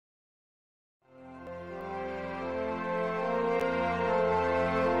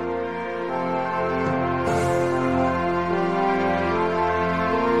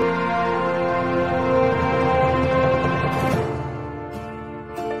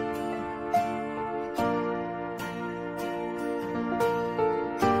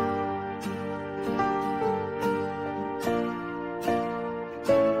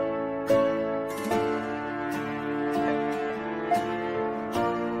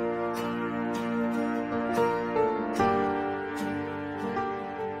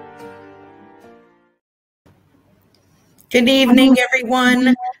Good evening,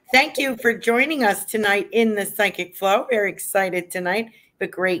 everyone. Thank you for joining us tonight in the Psychic Flow. Very excited tonight, a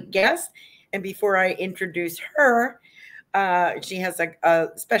great guest. And before I introduce her, she has a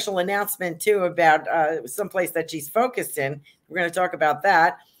special announcement too about someplace that she's focused in. We're going to talk about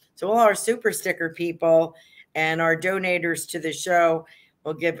that. So all our super sticker people and our donators to the show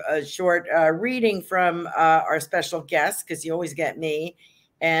will give a short reading from our special guest, because you always get me,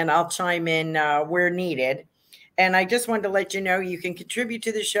 and I'll chime in where needed. And I just wanted to let you know you can contribute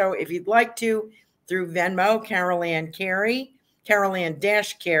to the show if you'd like to through Venmo, Carol Ann Carey,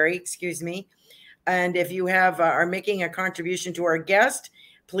 excuse me. And if you are making a contribution to our guest,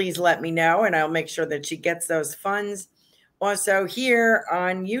 please let me know, and I'll make sure that she gets those funds. Also, here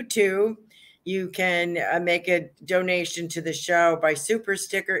on YouTube, you can make a donation to the show by super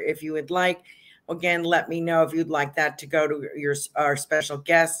sticker if you would like. Again, let me know if you'd like that to go to our special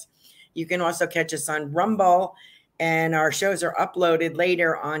guest. You can also catch us on Rumble, and our shows are uploaded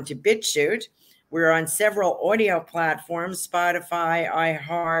later onto BitChute. We're on several audio platforms, Spotify,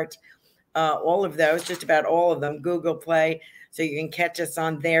 iHeart, all of those, just about all of them, Google Play, so you can catch us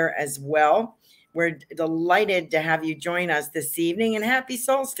on there as well. We're delighted to have you join us this evening, and happy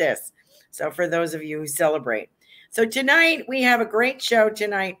solstice. So for those of you who celebrate. So tonight, we have a great show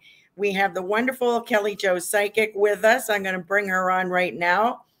tonight. We have the wonderful Kelly Jo Psychic with us. I'm going to bring her on right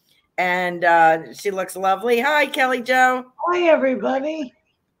now. And she looks lovely. Hi, Kelly Jo. Hi, everybody.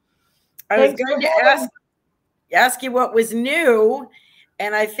 I was going to ask you what was new,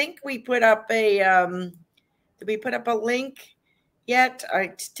 and I think we put up a did we put up a link yet?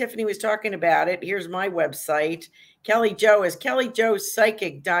 Tiffany was talking about it. Here's my website. Kelly Jo is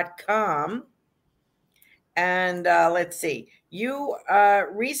kellyjopsychic.com. And let's see. You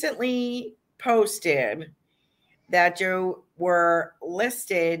recently posted that you were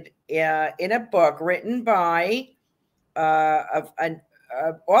listed in a book written by an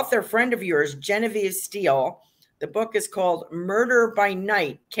author friend of yours, Genevieve Steele. The book is called Murder by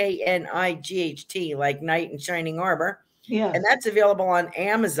Night, Knight, like night in shining armor. Yeah. And that's available on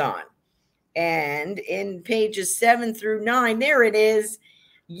Amazon. And in pages 7 through 9, there it is.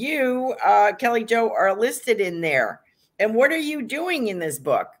 You, Kelly Jo, are listed in there. And what are you doing in this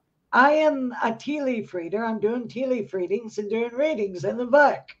book? I am a tea leaf reader. I'm doing tea leaf readings and doing readings in the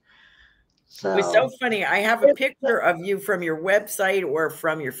book. So it was so funny. I have a picture of you from your website or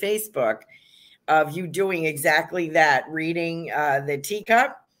from your Facebook of you doing exactly that, reading the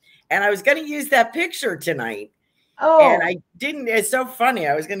teacup. And I was going to use that picture tonight. Oh. And I didn't. It's so funny.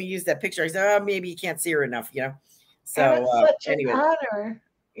 I was going to use that picture. I said, oh, maybe you can't see her enough, you know. So and it's such an honor,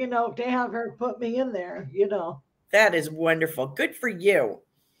 you know, to have her put me in there, you know. That is wonderful. Good for you.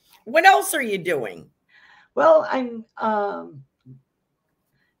 What else are you doing? Well, I'm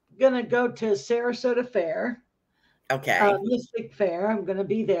going to go to Sarasota Fair. Okay. Mystic Fair. I'm going to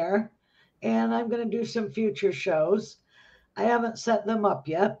be there. And I'm going to do some future shows. I haven't set them up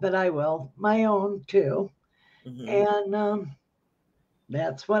yet, but I will. My own, too. Mm-hmm. And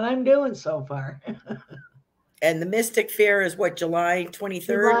that's what I'm doing so far. And the Mystic Fair is what, July 23rd?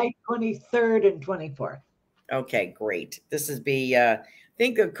 July 23rd and 24th. Okay, great. This is I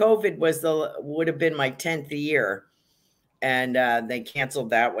think of COVID would have been my 10th year, and they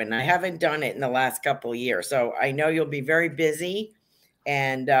canceled that one. I haven't done it in the last couple of years, so I know you'll be very busy,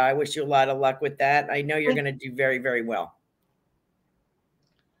 and I wish you a lot of luck with that. I know you're going to do very, very well.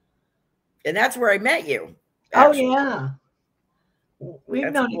 And that's where I met you. Actually. Oh, yeah.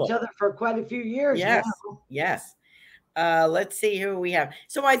 We've known each other for quite a few years now. Yes. Let's see who we have.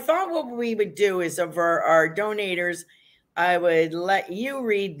 So I thought what we would do is, of our donators, I would let you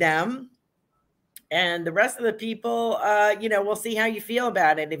read them, and the rest of the people, you know, we'll see how you feel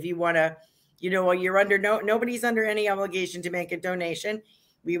about it. If you want to, you know, you're under nobody's under any obligation to make a donation.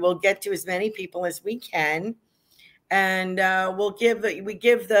 We will get to as many people as we can, and we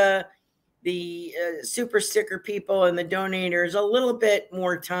give the super sticker people and the donators a little bit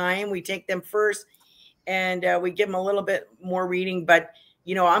more time. We take them first, and we give them a little bit more reading, but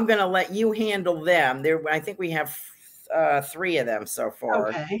you know, I'm going to let you handle them. I think we have 3 of them so far.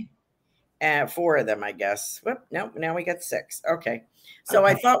 Okay. 4 of them, I guess. Whoop, no, now we got 6. Okay. So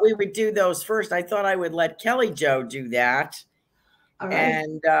I thought we would do those first. I thought I would let Kelly Jo do that. All right.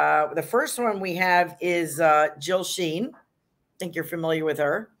 And the first one we have is Jill Sheen. I think you're familiar with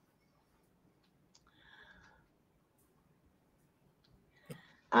her.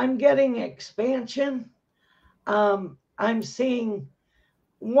 I'm getting expansion. I'm seeing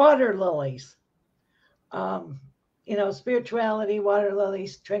water lilies. You know, spirituality, water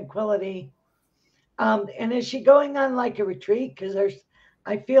lilies, tranquility. And is she going on like a retreat? Because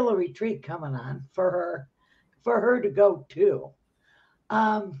I feel a retreat coming on for her for her to go to.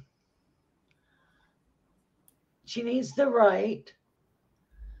 She needs to write.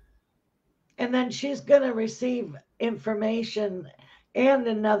 And then she's going to receive information and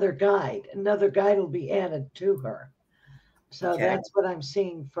another guide. Another guide will be added to her. So that's what I'm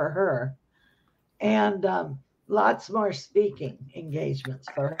seeing for her. And lots more speaking engagements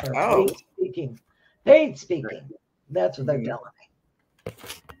for her. Oh. Paid speaking. That's what they're telling me.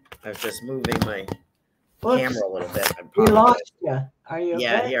 I was just moving my camera a little bit. We lost you. Are you okay?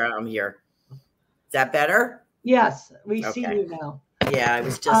 Yeah, here, I'm here. Is that better? Yes, we see you now. Yeah, I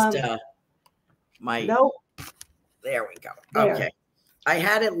was just Nope. There we go. There. Okay. I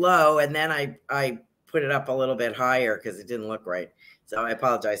had it low and then I put it up a little bit higher because it didn't look right. So I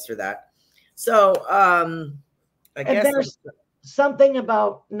apologize for that. So I guess there's something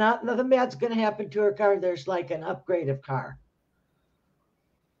about nothing bad's gonna happen to her car. There's like an upgrade of car.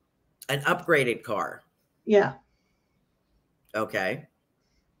 An upgraded car. Yeah. Okay.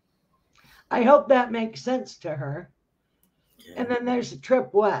 I hope that makes sense to her. Okay. And then there's a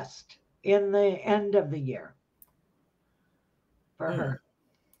trip west in the end of the year for her.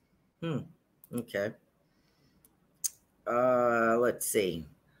 Okay. Let's see.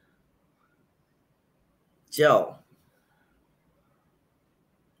 Jill.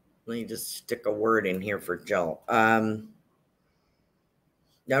 Let me just stick a word in here for Jill.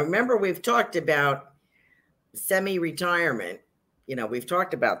 Now, remember, we've talked about semi-retirement. You know, we've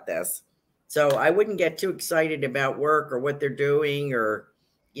talked about this. So I wouldn't get too excited about work or what they're doing or,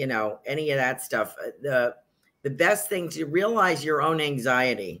 you know, any of that stuff. The best thing to realize your own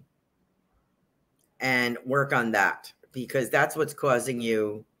anxiety and work on that, because that's what's causing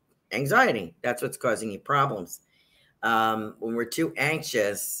you anxiety. That's what's causing you problems. When we're too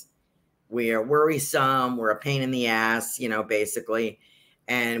anxious, we are worrisome, we're a pain in the ass, you know, basically,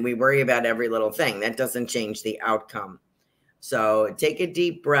 and we worry about every little thing. That doesn't change the outcome. So take a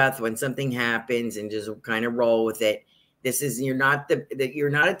deep breath when something happens and just kind of roll with it. This is, you're not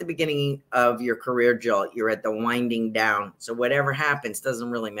at the beginning of your career, Jill. You're at the winding down. So whatever happens doesn't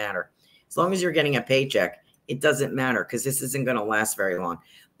really matter. As long as you're getting a paycheck, it doesn't matter, because this isn't going to last very long.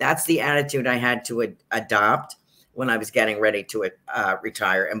 That's the attitude I had to adopt when I was getting ready to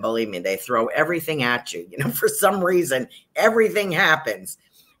retire. And believe me, they throw everything at you. You know, for some reason, everything happens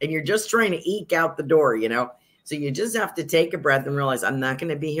and you're just trying to eke out the door, you know. So you just have to take a breath and realize I'm not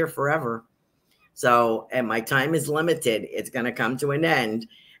going to be here forever. So, and my time is limited. It's going to come to an end.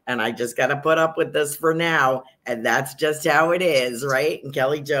 And I just got to put up with this for now. And that's just how it is, right? And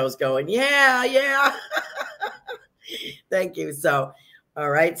Kelly Jo's going, yeah. Thank you. So, all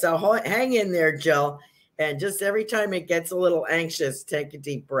right. So hang in there, Jill. And just every time it gets a little anxious, take a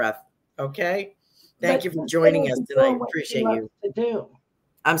deep breath. Okay. Thank you for joining us tonight. Appreciate you.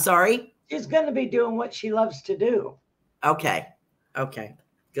 I'm sorry? She's going to be doing what she loves to do. Okay. Okay.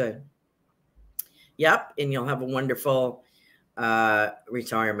 Good. Yep. And you'll have a wonderful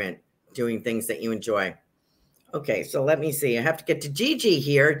retirement doing things that you enjoy. Okay. So let me see. I have to get to Gigi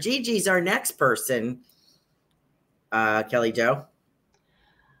here. Gigi's our next person. Kelly Jo.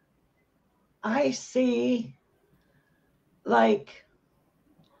 I see like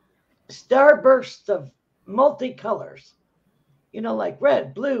starbursts of multicolors, you know, like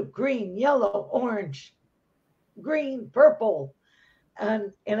red, blue, green, yellow, orange, green, purple.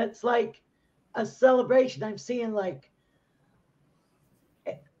 And it's like a celebration. I'm seeing like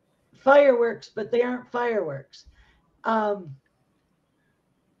fireworks, but they aren't fireworks.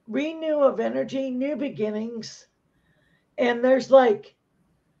 Renew of energy, new beginnings. And they're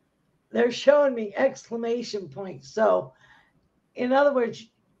showing me exclamation points. So in other words,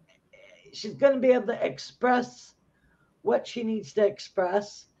 she's going to be able to express what she needs to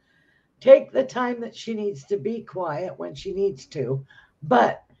express, take the time that she needs to be quiet when she needs to,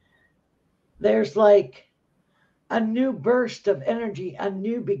 but there's like a new burst of energy, a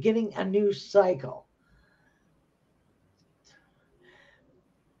new beginning, a new cycle.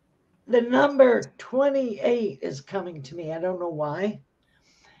 The number 28 is coming to me. I don't know why.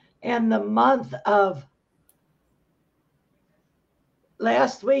 And the month of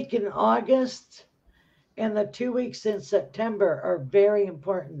last week in August and the 2 weeks in September are very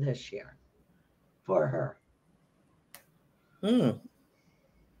important this year for her.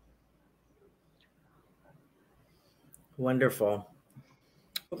 Wonderful.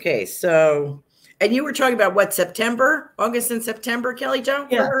 Okay, so, and you were talking about what, September, August and September, Kelly Jo?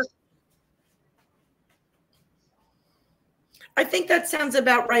 Yes. I think that sounds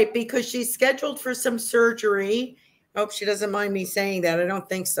about right, because she's scheduled for some surgery. I hope she doesn't mind me saying that. I don't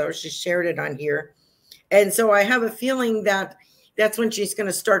think so. She shared it on here. And so I have a feeling that that's when she's going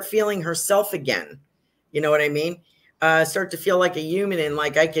to start feeling herself again. You know what I mean? Start to feel like a human and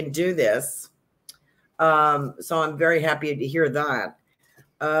like I can do this. So I'm very happy to hear that.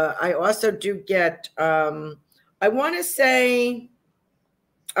 I also do get, I want to say,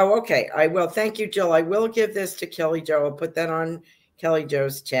 oh, okay. I will. Thank you, Jill. I will give this to Kelly Jo. I'll put that on Kelly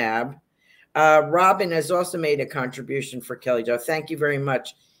Jo's tab. Robin has also made a contribution for Kelly Jo. Thank you very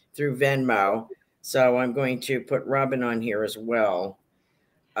much through Venmo. So I'm going to put Robin on here as well.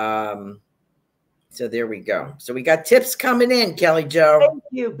 So there we go. So we got tips coming in, Kelly Jo. Thank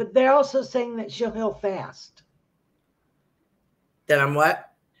you. But they're also saying that she'll heal fast. That I'm what?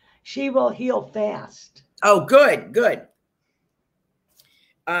 She will heal fast. Oh, good, good.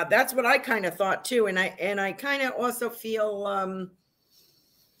 That's what I kind of thought too. And I kind of also feel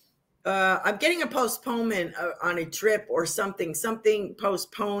I'm getting a postponement on a trip or something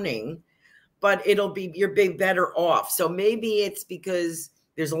postponing, but you're being better off. So maybe it's because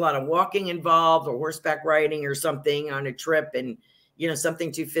there's a lot of walking involved or horseback riding or something on a trip and, you know,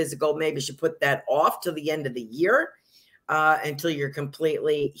 something too physical. Maybe you should put that off till the end of the year until you're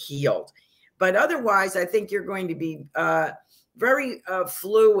completely healed. But otherwise, I think you're going to be very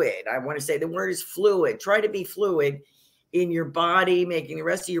fluid. I want to say the word is fluid. Try to be fluid in your body, making the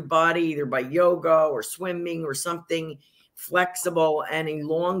rest of your body either by yoga or swimming or something flexible and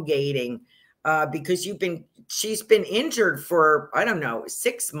elongating because she's been injured for, I don't know,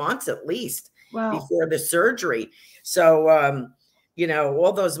 6 months at least before the surgery. So, you know,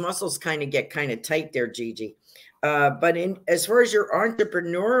 all those muscles kind of get kind of tight there, Gigi. But as far as your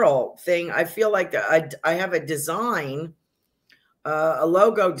entrepreneurial thing, I feel like I have a design, a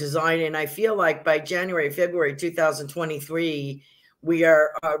logo design, and I feel like by January, February 2023, we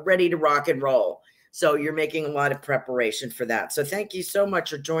are ready to rock and roll. So you're making a lot of preparation for that. So thank you so much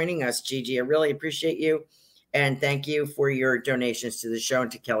for joining us, Gigi. I really appreciate you. And thank you for your donations to the show and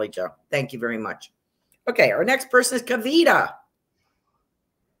to Kelly Jo. Thank you very much. Okay, our next person is Kavita.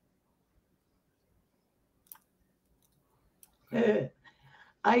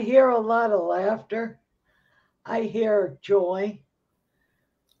 I hear a lot of laughter. I hear joy.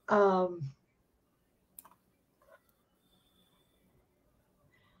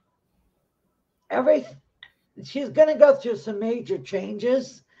 She's going to go through some major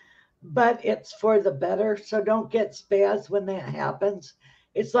changes, but it's for the better. So don't get spazzed when that happens.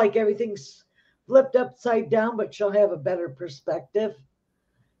 It's like everything's flipped upside down, but she'll have a better perspective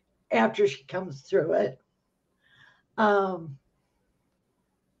after she comes through it.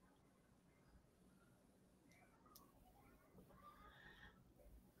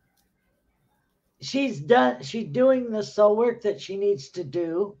 She's doing the soul work that she needs to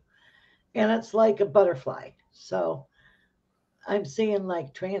do, and it's like a butterfly. So I'm seeing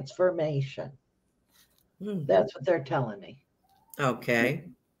like transformation. That's what they're telling me. Okay.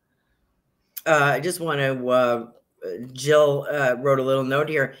 I just want to, Jill wrote a little note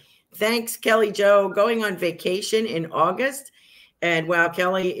here. Thanks, Kelly Jo. Going on vacation in August. And wow,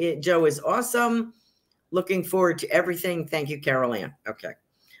 Kelly Jo is awesome. Looking forward to everything. Thank you, Carol Ann. Okay.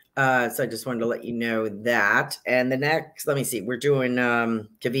 So I just wanted to let you know that. And the next, let me see, we're doing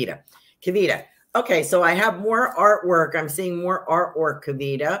Kavita. Kavita. Okay, so I have more artwork. I'm seeing more artwork,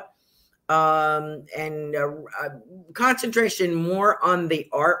 Kavita. And concentration more on the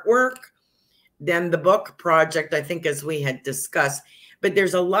artwork than the book project, I think, as we had discussed. But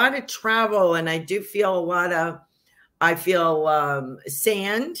there's a lot of travel, and I do feel a lot of,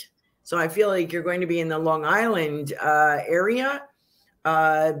 sand. So I feel like you're going to be in the Long Island area,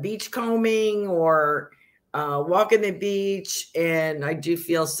 beach combing or walking the beach. And I do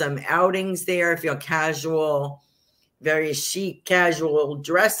feel some outings there. I feel casual, very chic, casual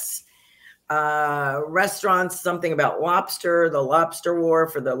dress. Restaurants, something about lobster, the lobster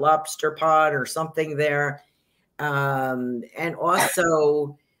wharf or the lobster pod or something there. And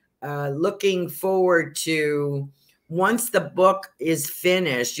also looking forward to, once the book is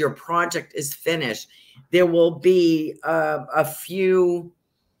finished, your project is finished, there will be a few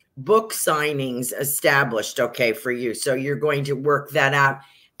book signings established, okay, for you. So you're going to work that out.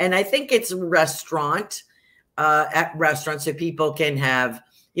 And I think it's at restaurants so people can have,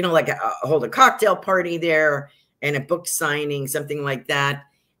 you know, like hold a cocktail party there and a book signing, something like that.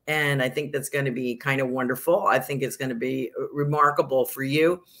 And I think that's going to be kind of wonderful. I think it's going to be remarkable for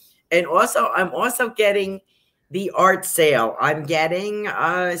you. And also, I'm also getting the art sale. I'm getting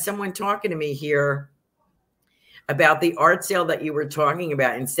someone talking to me here about the art sale that you were talking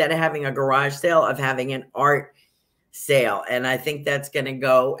about. Instead of having a garage sale, of having an art sale. And I think that's going to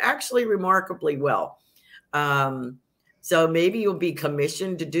go actually remarkably well. So maybe you'll be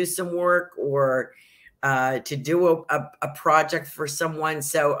commissioned to do some work, or to do a project for someone.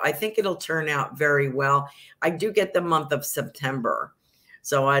 So I think it'll turn out very well. I do get the month of September.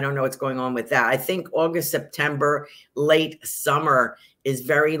 So I don't know what's going on with that. I think August, September, late summer is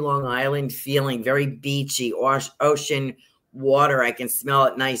very Long Island feeling, very beachy, ocean water. I can smell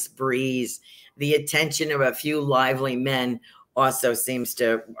it, nice breeze. The attention of a few lively men also seems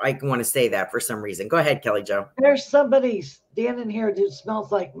to, I want to say that for some reason. Go ahead, Kelly Jo. There's somebody standing here that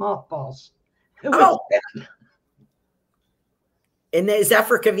smells like mothballs. Oh, and is that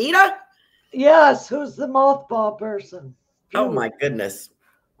for Kavita? Yes. Who's the mothball person? Oh my goodness.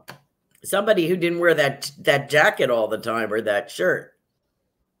 Somebody who didn't wear that jacket all the time or that shirt.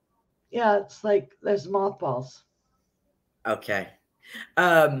 Yeah, it's like there's mothballs. Okay.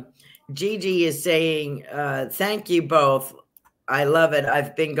 Gigi is saying, thank you both. I love it.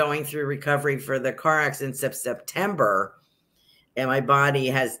 I've been going through recovery for the car accidents of September, and my body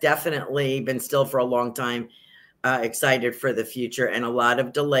has definitely been still for a long time. Excited for the future, and a lot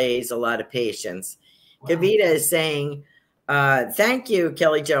of delays, a lot of patience. Wow. Kavita is saying, thank you,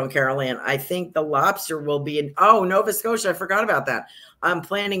 Kelly Jo and Carol Ann. I think the lobster will be in, Nova Scotia. I forgot about that. I'm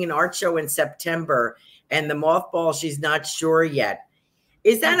planning an art show in September, and the mothball, she's not sure yet.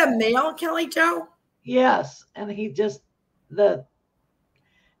 Is that a male, Kelly Jo? Yes. And he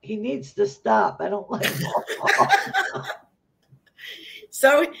needs to stop. I don't like mothballs.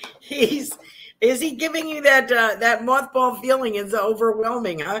 So is he giving you that mothball feeling? Is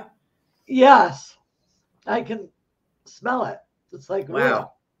overwhelming, huh? Yes. I can smell it. It's like, wow.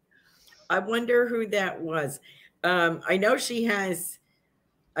 Real. I wonder who that was. I know she has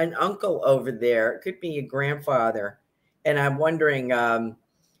an uncle over there. It could be a grandfather. And I'm wondering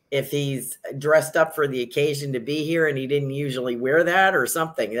if he's dressed up for the occasion to be here and he didn't usually wear that or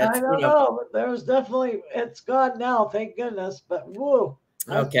something. That's, I don't know, but there was definitely, it's gone now, thank goodness. But woo.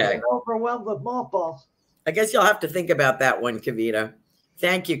 Okay. I'm overwhelmed with mothballs. I guess you'll have to think about that one, Kavita.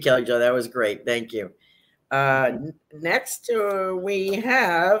 Thank you, Kelly Jo. That was great. Thank you. Next, we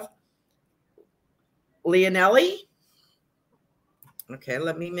have Leonelli. Okay,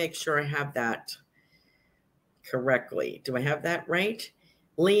 let me make sure I have that correctly. Do I have that right?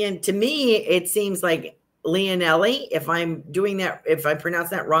 To me, it seems like Leonelli. If I'm doing that, if I pronounce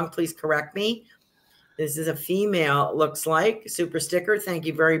that wrong, please correct me. This is a female, it looks like. Super sticker. Thank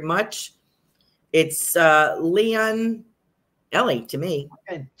you very much. It's Leon Ellie to me.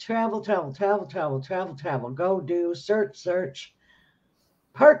 Okay. Travel. Go do, search.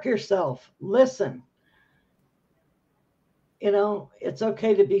 Park yourself. Listen. You know, it's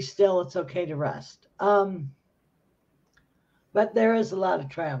okay to be still. It's okay to rest. But there is a lot of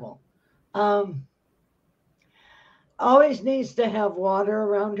travel. Always needs to have water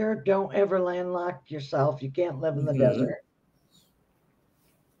around her. Don't ever landlock yourself. You can't live in the desert.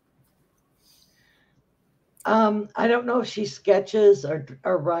 I don't know if she sketches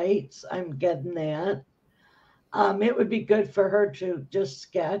or writes. I'm getting that. It would be good for her to just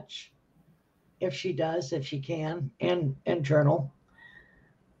sketch if she does, if she can, and journal.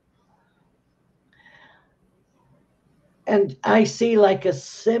 And I see like a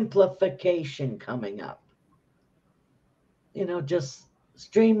simplification coming up. You know, just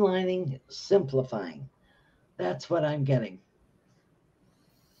streamlining, simplifying. That's what I'm getting.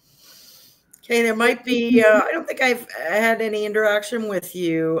 Okay, there might be, I don't think I've had any interaction with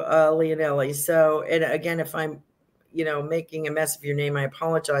you, Leonelli. So, and again, if I'm, making a mess of your name, I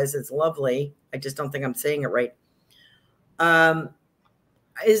apologize. It's lovely. I just don't think I'm saying it right.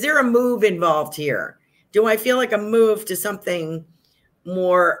 Is there a move involved here? Do I feel like a move to something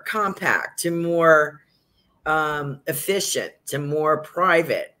more compact, to more efficient, to more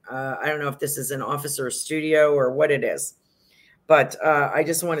private? I don't know if this is an office or a studio or what it is. But I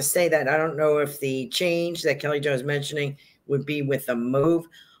just want to say that I don't know if the change that Kelly Jo is mentioning would be with a move.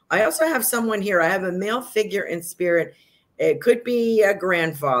 I also have someone here. I have a male figure in spirit. It could be a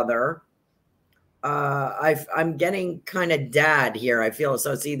grandfather. I'm getting kind of dad here. I feel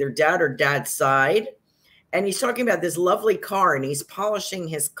so it's either dad or dad's side. And he's talking about this lovely car and he's polishing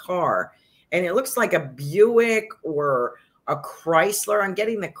his car. And it looks like a Buick or a Chrysler. I'm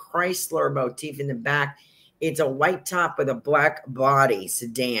getting the Chrysler motif in the back. It's a white top with a black body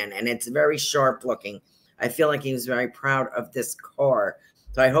sedan, and it's very sharp looking. I feel like he was very proud of this car.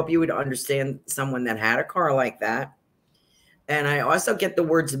 So I hope you would understand someone that had a car like that. And I also get the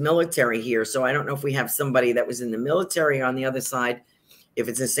words military here. So I don't know if we have somebody that was in the military on the other side, if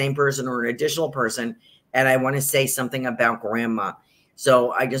it's the same person or an additional person. And I want to say something about grandma.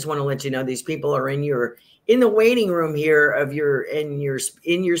 So I just want to let you know these people are in the waiting room here of in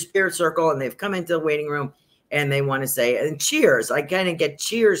your spirit circle, and they've come into the waiting room. And they want to say, and cheers. I kind of get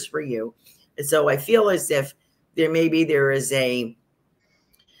cheers for you. And so I feel as if there is a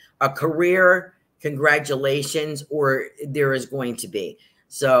career congratulations, or there is going to be.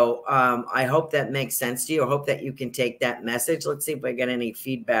 So I hope that makes sense to you. I hope that you can take that message. Let's see if I get any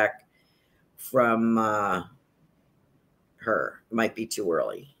feedback from her. It might be too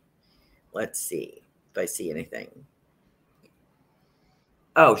early. Let's see if I see anything.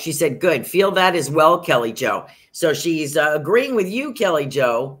 Oh, she said, good. Feel that as well, Kelly Jo. So she's agreeing with you, Kelly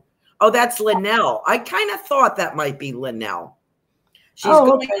Jo. Oh, that's Linnell. I kind of thought that might be Linnell. She's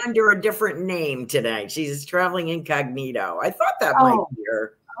going under a different name tonight. She's traveling incognito. I thought that might be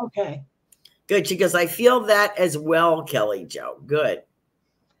her. Okay. Good. She goes, I feel that as well, Kelly Jo. Good.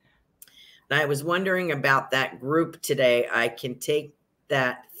 And I was wondering about that group today. I can take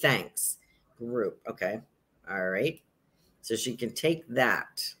that. Thanks. Group. Okay. All right. So she can take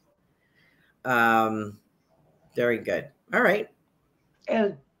that. Very good. All right.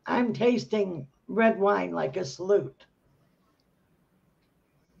 And I'm tasting red wine like a salute.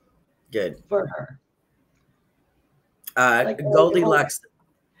 Good. For her. Like Goldilocks.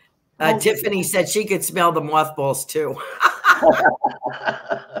 Tiffany said she could smell the mothballs too.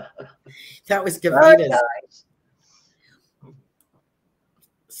 That was Kavita's.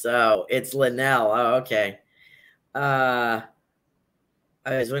 So it's Linnell. Oh, okay. I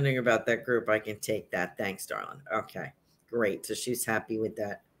was wondering about that group. I can take that. Thanks, darling. Okay, great. So she's happy with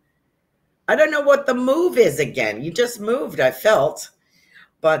that. I don't know what the move is again. You just moved, I felt.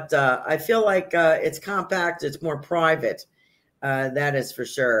 But I feel like it's compact. It's more private. That is for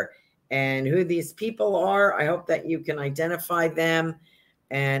sure. And who these people are, I hope that you can identify them.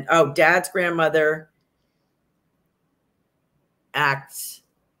 And, oh, Dad's grandmother, acts,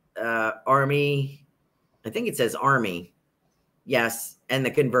 Army. I think it says Army. Yes. And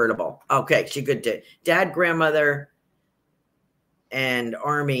the convertible. Okay. She could do Dad, grandmother, and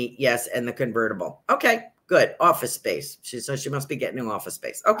Army. Yes. And the convertible. Okay. Good. Office space. So she must be getting an office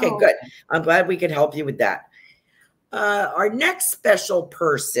space. Okay, good. I'm glad we could help you with that. Our next special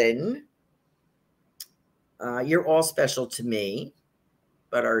person, you're all special to me,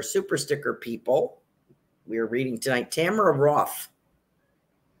 but our super sticker people, we are reading tonight, Tamara Roth.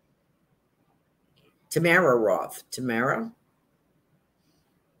 Tamara Roth. Tamara?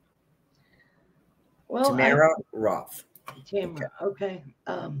 Well, Tamara Roth. Tamara, okay.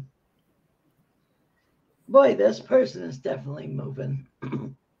 Boy, this person is definitely moving.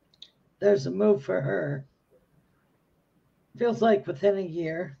 There's a move for her. Feels like within a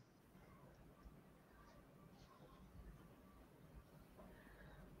year.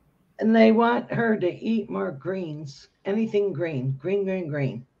 And they want her to eat more greens. Anything green. Green, green,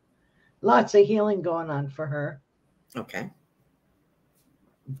 green. Lots of healing going on for her. Okay.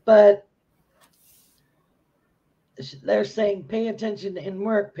 But they're saying pay attention in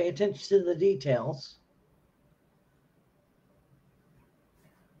work, pay attention to the details.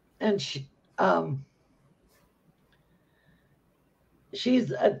 And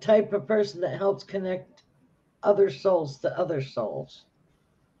she's a type of person that helps connect other souls to other souls.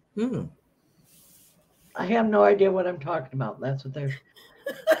 I have no idea what I'm talking about. That's what they're.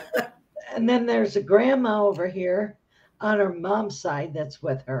 And then there's a grandma over here on her mom's side that's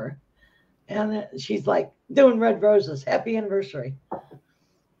with her. And she's like doing red roses. Happy anniversary.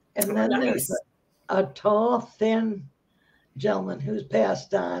 And then there's a tall, thin gentleman who's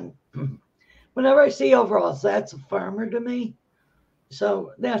passed on. Whenever I see overalls, that's a farmer to me.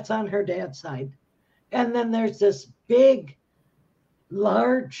 So that's on her dad's side. And then there's this big,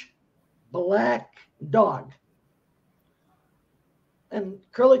 large, black dog. And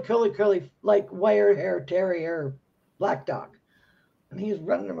curly, like wire hair terrier, black dog. And he's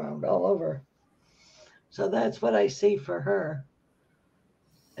running around all over. So that's what I see for her.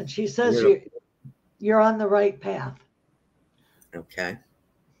 And she says you're on the right path. Okay.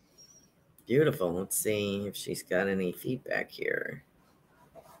 Beautiful. Let's see if she's got any feedback here.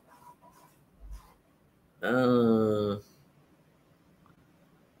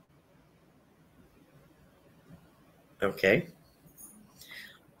 Okay.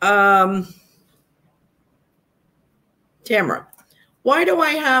 Tamara, why do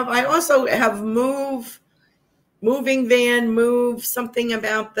I also have moving van, move, something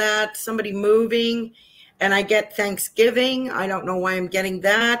about that, somebody moving, and I get Thanksgiving. I don't know why I'm getting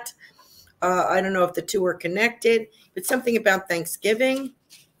that. I don't know if the two are connected, but something about Thanksgiving.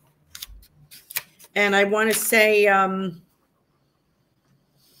 And I want to say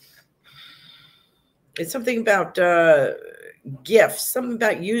it's something about gifts, something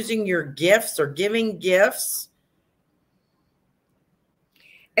about using your gifts or giving gifts.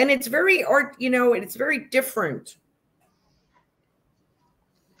 And it's very it's very different.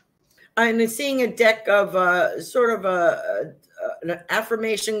 I'm seeing a deck of sort of an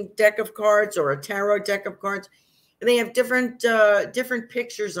affirmation deck of cards or a tarot deck of cards. And they have different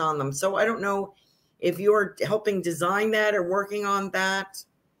pictures on them. So I don't know if you're helping design that or working on that.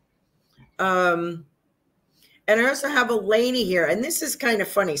 And I also have a lady here, and this is kind of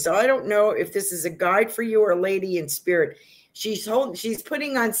funny. So I don't know if this is a guide for you or a lady in spirit. She's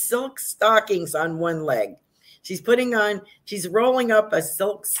putting on silk stockings on one leg. She's rolling up a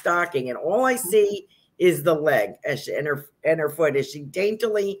silk stocking, and all I see is the leg and her foot as she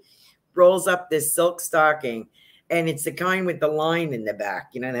daintily rolls up this silk stocking. And it's the kind with the line in the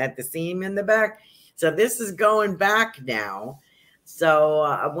back, that had the seam in the back. So this is going back now. So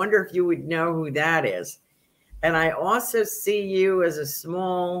I wonder if you would know who that is. And I also see you as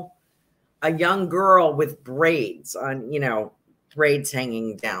a young girl with braids on, braids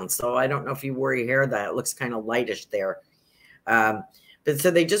hanging down. So I don't know if you wore your hair that. It looks kind of lightish there. But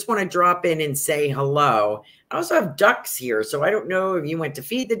so they just want to drop in and say hello. I also have ducks here. So I don't know if you went to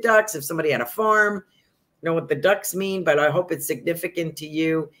feed the ducks, if somebody had a farm, know what the ducks mean, but I hope it's significant to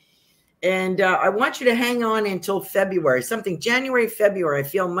you. And I want you to hang on until February, January, February. I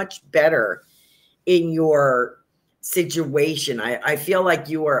feel much better in your situation. I feel like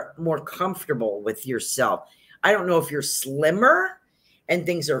you are more comfortable with yourself. I don't know if you're slimmer and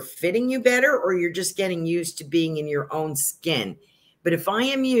things are fitting you better, or you're just getting used to being in your own skin. But if I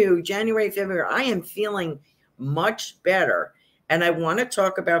am you, January, February, I am feeling much better. And I want to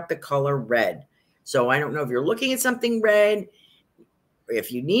talk about the color red. So I don't know if you're looking at something red,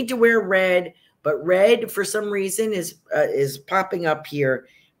 if you need to wear red, but red for some reason is popping up here.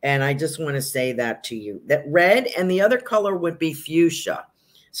 And I just want to say that to you, that red, and the other color would be fuchsia.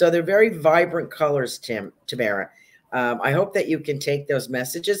 So they're very vibrant colors, Tamara. I hope that you can take those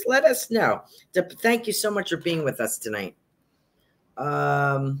messages. Let us know. Thank you so much for being with us tonight.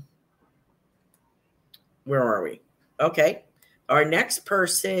 Where are we? Okay. Our next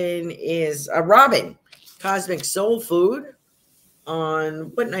person is Robin, Cosmic Soul Food.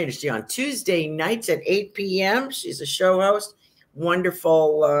 On what night is she on? Tuesday nights at 8 p.m. She's a show host.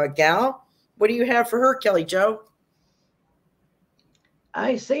 Wonderful gal. What do you have for her, Kelly Jo?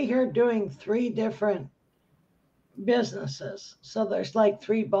 I see her doing 3 different businesses. So there's like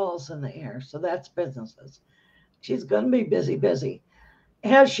 3 balls in the air. So that's businesses. She's going to be busy.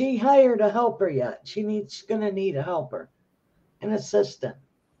 Has she hired a helper yet? She's going to need a helper, an assistant.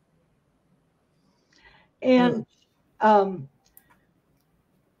 And,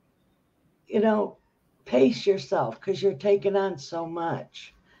 pace yourself, because you're taking on so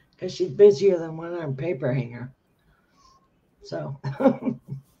much, because she's busier than one-armed paper hanger. So.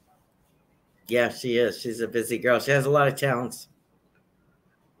 Yeah, she is. She's a busy girl. She has a lot of talents.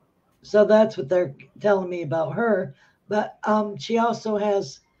 So that's what they're telling me about her. But she also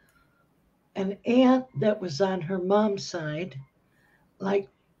has an aunt that was on her mom's side, like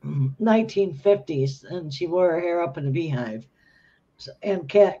 1950s, and she wore her hair up in a beehive and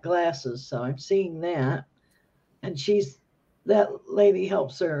cat glasses. So I'm seeing that. And that lady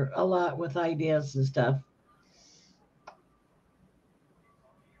helps her a lot with ideas and stuff.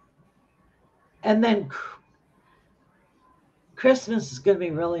 And then Christmas is going to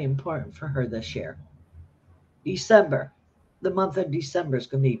be really important for her this year. December, the month of December is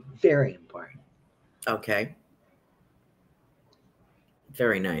going to be very important. Okay.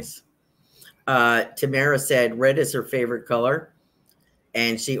 Very nice. Tamara said red is her favorite color.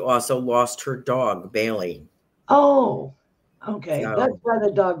 And she also lost her dog, Bailey. Oh, okay. So, that's why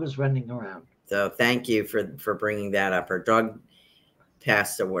the dog was running around. So thank you for bringing that up. Her dog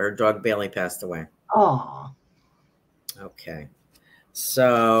passed away. Her dog Bailey passed away. Oh. Okay.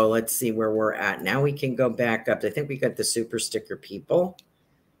 So let's see where we're at. Now we can go back up. I think we got the super sticker people.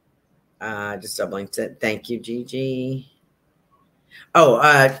 Just doubling. Thank you, Gigi.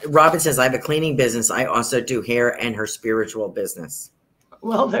 Oh, Robin says, I have a cleaning business. I also do hair and her spiritual business.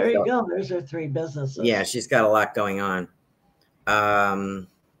 Well, there you go. There's her 3 businesses. Yeah, she's got a lot going on.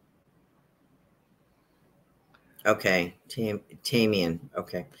 Okay, Tamian.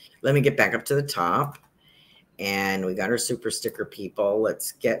 Okay, let me get back up to the top. And we got our super sticker people.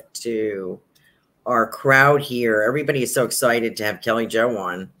 Let's get to our crowd here. Everybody is so excited to have Kelly Jo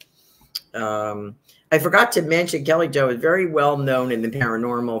on. I forgot to mention Kelly Jo is very well known in the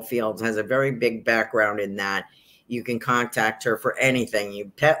paranormal field, has a very big background in that. You can contact her for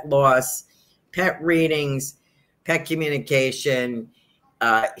anything. Pet loss, pet readings, pet communication,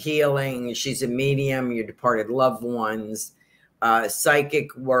 healing. She's a medium, your departed loved ones,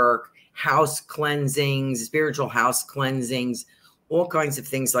 psychic work, house cleansings, spiritual house cleansings, all kinds of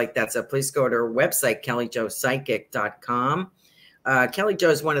things like that. So please go to her website, kellyjopsychic.com. Kelly Jo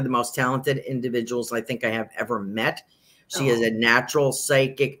is one of the most talented individuals I think I have ever met. She is a natural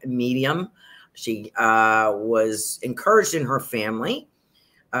psychic medium. She was encouraged in her family.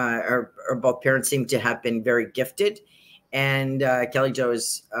 Her both parents seem to have been very gifted. And Kelly Jo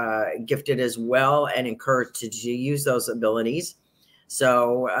is gifted as well and encouraged to use those abilities.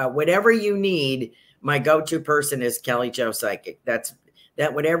 So whatever you need, my go-to person is Kelly Jo Psychic. That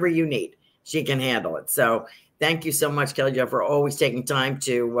whatever you need, she can handle it. So thank you so much, Kelly Jo, for always taking time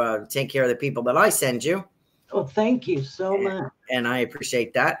to take care of the people that I send you. Oh, thank you so much. And I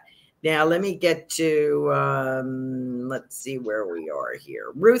appreciate that. Now, let me get to, let's see where we are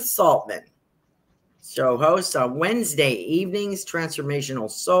here. Ruth Saltman, show host on Wednesday evenings, Transformational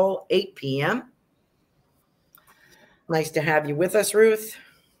Soul, 8 p.m. Nice to have you with us, Ruth.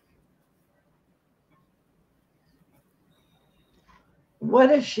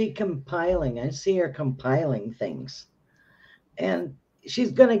 What is she compiling? I see her compiling things. And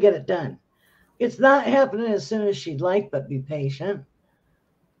she's going to get it done. It's not happening as soon as she'd like, but be patient.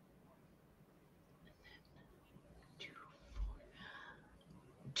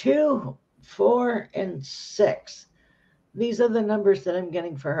 2, 4, and 6. These are the numbers that I'm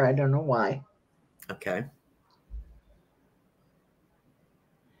getting for her. I don't know why. Okay.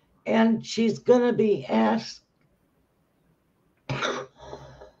 And she's going to be asked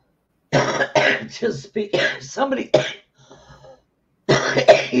to speak. Somebody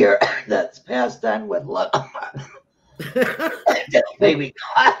here that's passed on with love. Baby,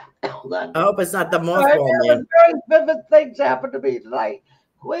 hold on. I hope it's not the mothball man. Very vivid things happen to me tonight.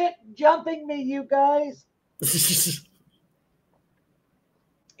 Quit jumping me, you guys. It's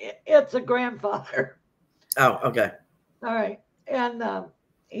a grandfather. Oh, okay. All right. And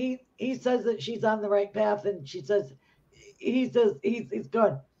he says that she's on the right path, and he says he's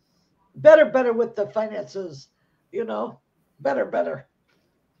good. Better with the finances, better.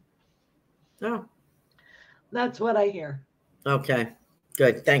 Oh. That's what I hear. Okay.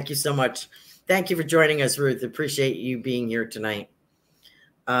 Good. Thank you so much. Thank you for joining us, Ruth. Appreciate you being here tonight.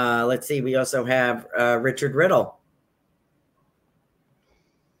 Let's see. We also have Richard Riddle.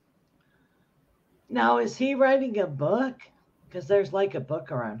 Now, is he writing a book? Because there's like a book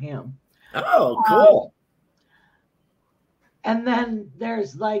around him. Oh, cool. And then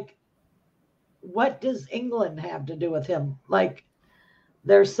there's like, what does England have to do with him? Like,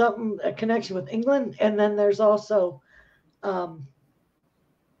 there's a connection with England. And then there's also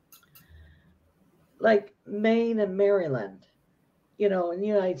like Maine and Maryland, in the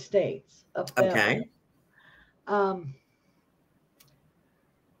United States. Okay.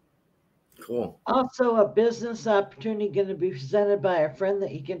 Cool. Also, a business opportunity going to be presented by a friend that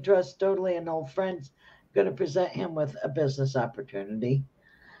he can trust totally. An old friend's going to present him with a business opportunity.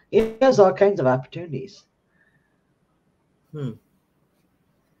 He has all kinds of opportunities. And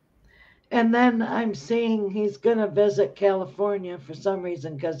then I'm seeing he's going to visit California for some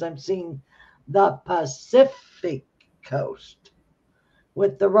reason, because I'm seeing the Pacific coast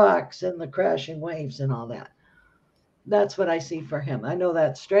with the rocks and the crashing waves and all that. That's what I see for him. I know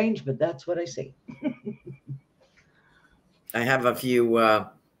that's strange, but that's what I see. I have a few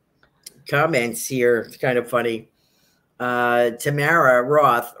comments here. It's kind of funny. Tamara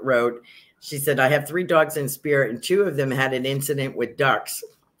Roth wrote, she said, I have 3 dogs in spirit, and 2 of them had an incident with ducks.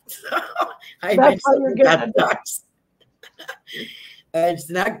 I mentioned about ducks. It's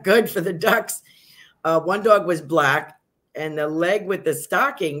not good for the ducks. One dog was black, and the leg with the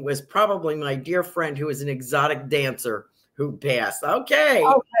stocking was probably my dear friend who is an exotic dancer who passed. Okay.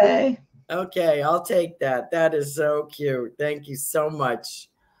 Okay, I'll take that. That is so cute. Thank you so much.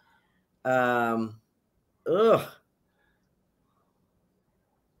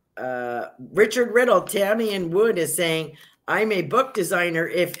 Richard Riddle, Tammy and Wood is saying, I'm a book designer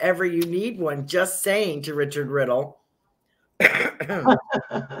if ever you need one. Just saying to Richard Riddle.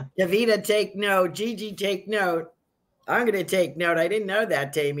 Davida, take note. Gigi, take note. I'm going to take note. I didn't know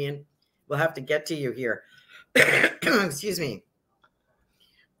that, Tamian. We'll have to get to you here. Excuse me.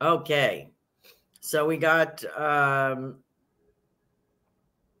 Okay. So we got,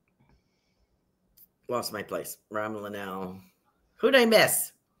 lost my place. Ram Linnell. Who'd I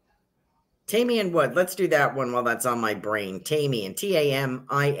miss? Tamian Wood. Let's do that one while that's on my brain. Tamian. Tamian.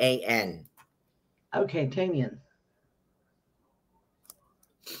 Okay, Tamian.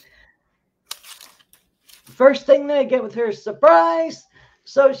 First thing that I get with her is surprise.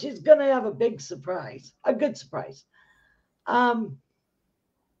 So she's going to have a big surprise, a good surprise.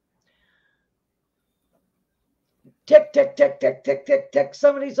 Tick, tick, tick, tick, tick, tick, tick.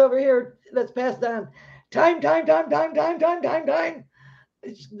 Somebody's over here that's passed on. Time. They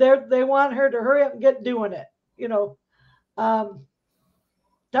want her to hurry up and get doing it.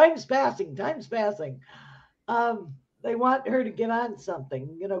 Time's passing. Time's passing. They want her to get on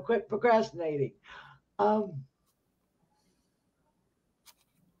something, quit procrastinating.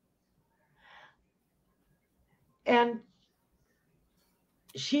 And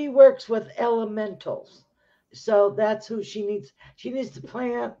she works with elementals. So that's who she needs. She needs to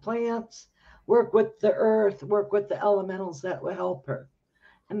plant plants, work with the earth, work with the elementals that will help her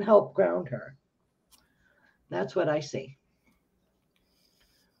and help ground her. That's what I see.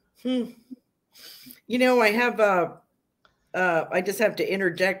 I have I just have to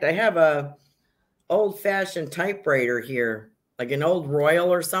interject. I have a old-fashioned typewriter here, like an old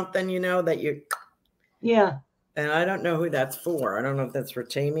Royal or something, that you. Yeah. And I don't know who that's for. I don't know if that's for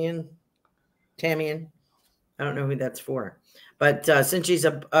Tamian. I don't know who that's for. But since she's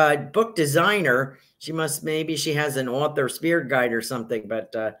a book designer, maybe she has an author spirit guide or something.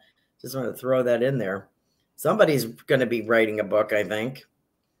 But just want to throw that in there. Somebody's going to be writing a book, I think.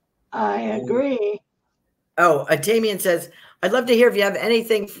 I agree. Tamian says, I'd love to hear if you have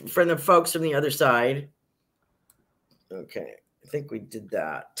anything from the folks from the other side. Okay, I think we did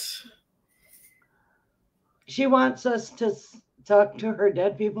that. She wants us to talk to her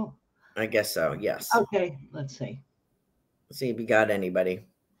dead people? I guess so, yes. Okay, let's see. Let's see if we got anybody.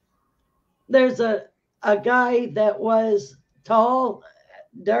 There's a guy that was tall,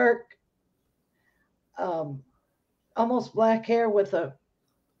 dark, almost black hair with a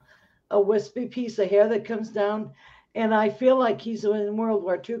wispy piece of hair that comes down. And I feel like he's in World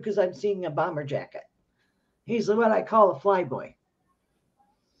War II because I'm seeing a bomber jacket. He's what I call a flyboy.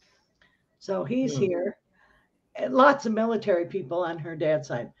 So he's here. And lots of military people on her dad's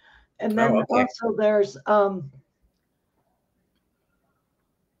side. And then also there's a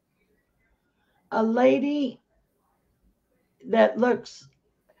lady that looks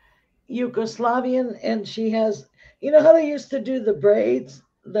Yugoslavian, and she has, how they used to do the braids,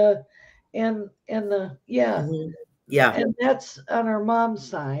 yeah. Yeah. And that's on her mom's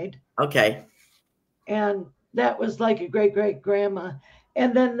side. Okay. And that was like a great grandma.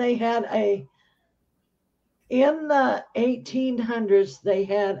 And then they had in the 1800s, they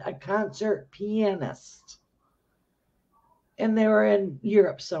had a concert pianist. And they were in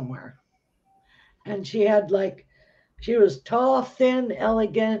Europe somewhere. And she was tall, thin,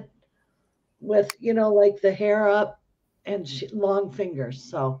 elegant, with, like the hair up and long fingers.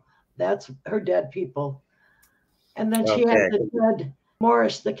 So that's her dead people. And then she had the dead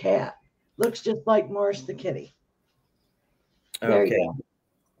Morris the cat. Looks just like Morris the kitty. There you go.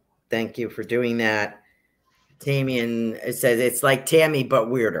 Thank you for doing that. Tamian says it's like Tammy, but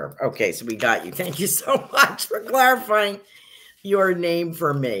weirder. Okay, so we got you. Thank you so much for clarifying your name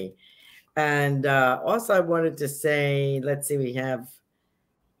for me. And also I wanted to say, let's see, we have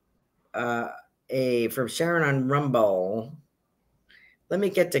from Sharon on Rumble. Let me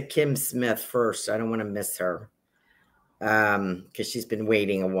get to Kim Smith first. I don't want to miss her because she's been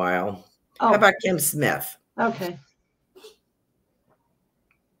waiting a while. How about Kim Smith? Okay.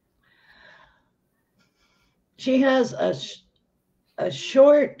 She has a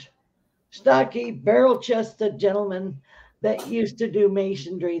short, stocky, barrel-chested gentleman that used to do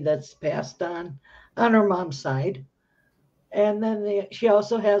masonry that's passed on her mom's side. And then she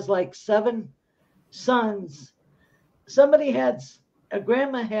also has like 7 sons. A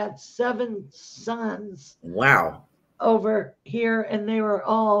grandma had 7 sons. Wow. Over here, and they were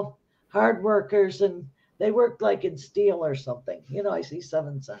all hard workers, and they worked like in steel or something. I see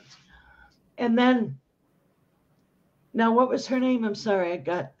 7 sons. And then, now what was her name? I'm sorry, I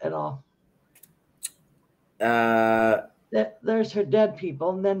got it all. There's her dead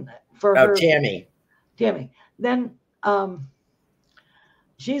people, and then for her, Tammy. Then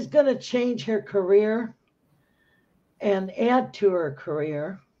she's going to change her career and add to her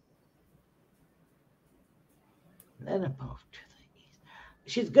career. Then move to the east.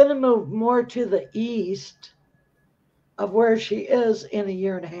 She's going to move more to the east of where she is in a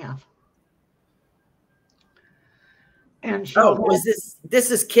year and a half. And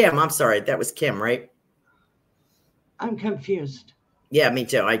this is Kim. I'm sorry. That was Kim, right? I'm confused. Yeah, me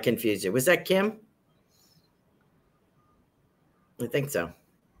too. I confused you. Was that Kim? I think so.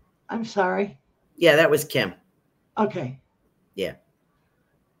 I'm sorry. Yeah, that was Kim. Okay. Yeah.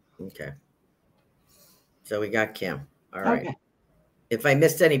 Okay. So we got Kim. All right. Okay. If I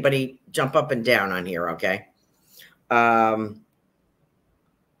missed anybody, jump up and down on here, okay?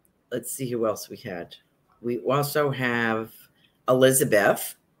 Let's see who else we had. We also have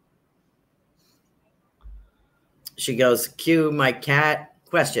Elizabeth. She goes, cue my cat.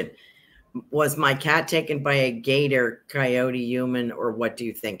 Question. Was my cat taken by a gator, coyote, human, or what do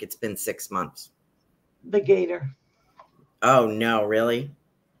you think? It's been 6 months. The gator. Oh, no, really?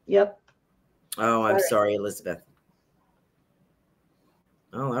 Yep. Oh, I'm sorry, Elizabeth.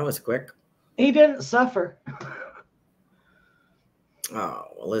 Oh, that was quick. He didn't suffer. Oh,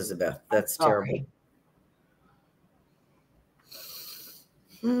 Elizabeth, that's terrible.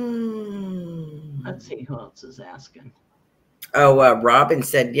 Let's see who else is asking. Oh, Robin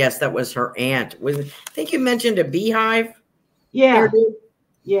said yes, that was her aunt. I think you mentioned a beehive? Yeah.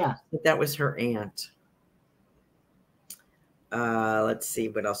 Yeah. That was her aunt. Let's see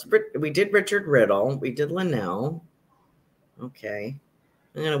what else. We did Richard Riddle. We did Linnell. Okay.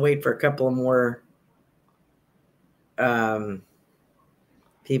 I'm going to wait for a couple of more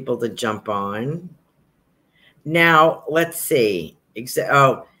people to jump on. Now, let's see.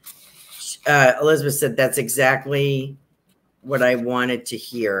 Elizabeth said that's exactly what I wanted to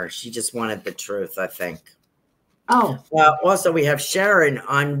hear. She just wanted the truth, I think. Oh. Also, we have Sharon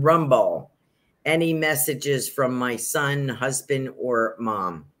on Rumble. Any messages from my son, husband, or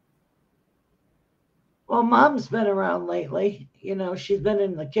mom? Well, mom's been around lately. You know, she's been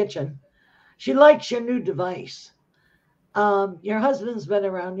in the kitchen. She likes your new device. Your husband's been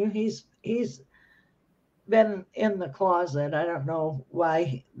around you. He's been in the closet. I don't know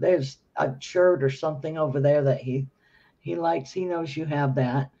why. There's a shirt or something over there that he likes. He knows you have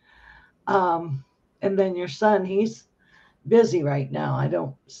that. And then your son, he's busy right now. I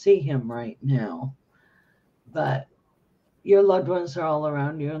don't see him right now. But your loved ones are all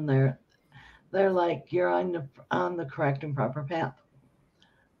around you, and they're like you're on the correct and proper path.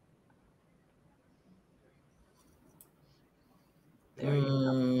 There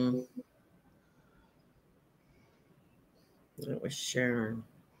you go. That was Sharon.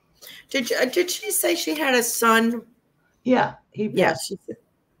 Did she say she had a son? Yeah, he passed. Yeah, she said.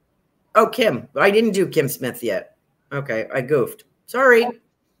 Oh, Kim. I didn't do Kim Smith yet. Okay, I goofed. Sorry.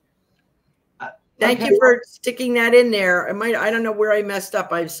 Thank you for sticking that in there. I don't know where I messed up.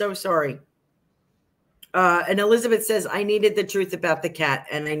 I'm so sorry. And Elizabeth says, I needed the truth about the cat,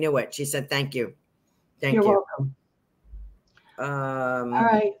 and I knew it. She said, thank you. You're welcome. All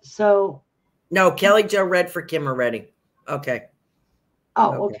right, so. No, Kelly Jo read for Kim already. Okay.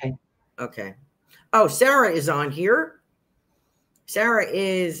 Oh, okay. Oh, Sarah is on here. Sarah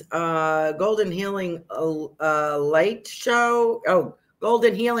is Golden Healing Light Show. Oh,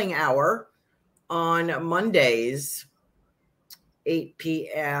 Golden Healing Hour on Mondays, 8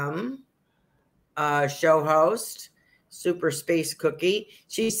 p.m. Show host, Super Space Cookie.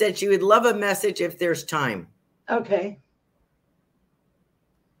 She said she would love a message if there's time. Okay.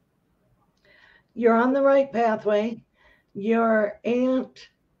 You're on the right pathway. Your aunt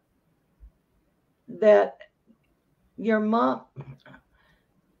that your mom,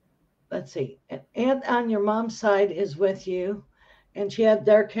 let's see, an aunt on your mom's side is with you, and she had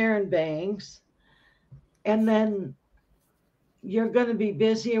dark hair and bangs. And then you're going to be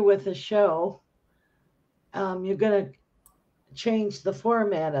busier with the show. You're going to change the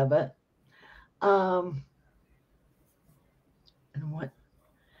format of it. And what?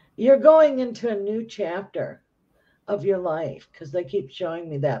 You're going into a new chapter of your life, because they keep showing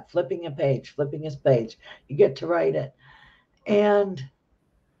me that flipping a page. You get to write it, and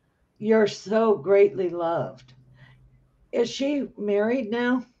you're so greatly loved. Is she married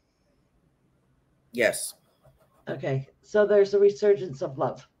now? Yes. Okay, so there's a resurgence of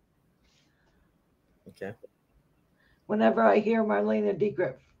love. Okay. Whenever I hear Marlena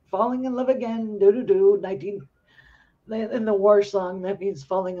Dietrich falling in love again, 19 in the war song, that means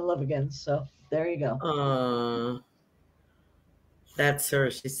falling in love again. So there you go. That's her.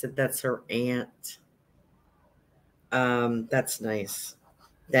 She said that's her aunt. That's nice.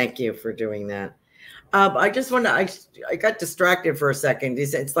 Thank you for doing that. I just want to, I got distracted for a second.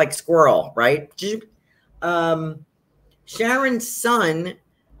 It's like squirrel, right? Sharon's son,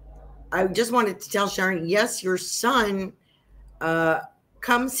 I just wanted to tell Sharon, yes, your son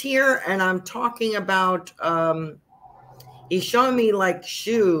comes here, and I'm talking about, he's showing me like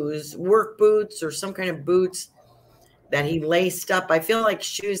shoes, work boots or some kind of boots that he laced up. I feel like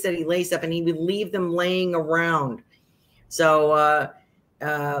shoes that he laced up, and he would leave them laying around. So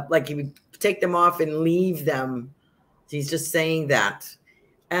like he would take them off and leave them. He's just saying that.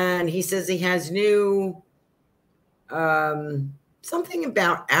 And he says he has new something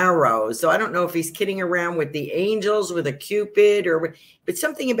about arrows. So I don't know if he's kidding around with the angels, with a Cupid, but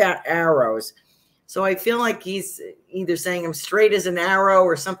something about arrows. So I feel like he's either saying I'm straight as an arrow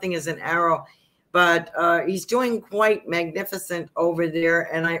or something as an arrow, but he's doing quite magnificent over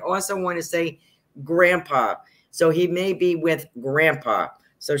there. And I also want to say grandpa. So he may be with grandpa.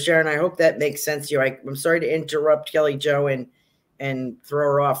 So Sharon, I hope that makes sense to you. I'm sorry to interrupt Kelly Jo and throw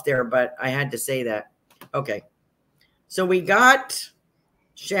her off there, but I had to say that. Okay. So we got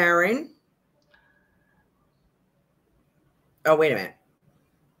Sharon. Oh, wait a minute.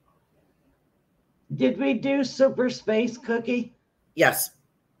 Did we do Super Space Cookie? Yes.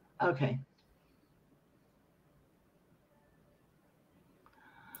 Okay.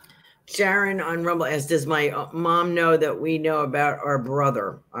 Sharon on Rumble asks, does my mom know that we know about our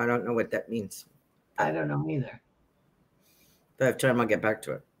brother? I don't know what that means. I don't know either. If I have time, I'll get back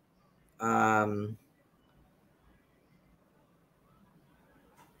to it.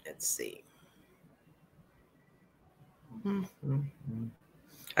 Let's see.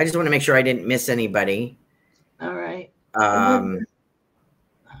 I just want to make sure I didn't miss anybody. All right. Go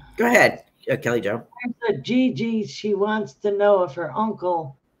ahead, Kelly Jo. Gigi, she wants to know if her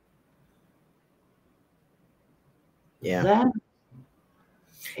uncle. Yeah.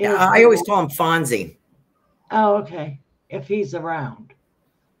 I always call him Fonzie. Oh, okay. If he's around.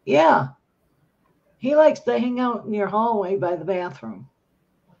 Yeah. He likes to hang out in your hallway by the bathroom.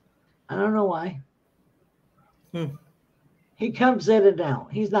 I don't know why. He comes in and out.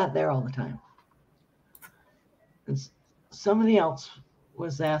 He's not there all the time. And somebody else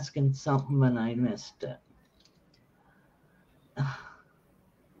was asking something and I missed it.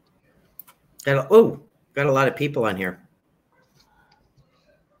 Got a lot of people on here.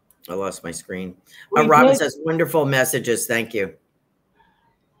 I lost my screen. Robin says, wonderful messages. Thank you.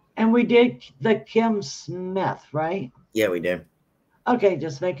 And we did the Kim Smith, right? Yeah, we did. Okay,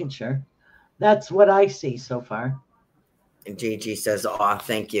 just making sure. That's what I see so far. And Gigi says, oh,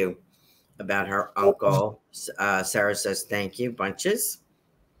 thank you about her uncle. Sarah says, thank you, bunches.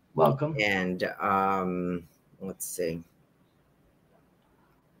 Welcome. And let's see.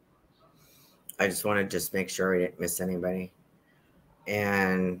 I just want to just make sure I didn't miss anybody.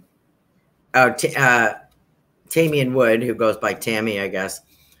 And Tamian Wood, who goes by Tammy, I guess.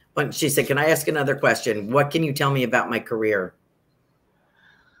 But she said, can I ask another question? What can you tell me about my career?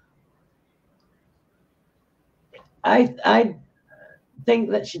 I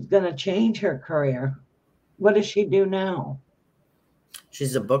think that she's going to change her career. What does she do now?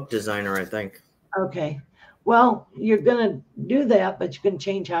 She's a book designer, I think. Okay. Well, you're going to do that, but you can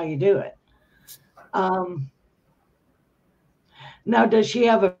change how you do it. Now, does she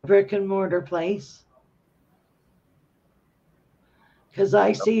have a brick and mortar place? Because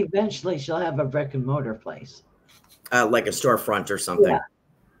I see eventually she'll have a brick and mortar place. Like a storefront or something. Yeah.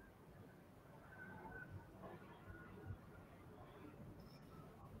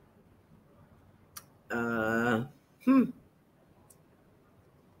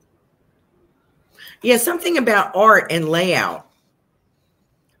 Yeah, something about art and layout.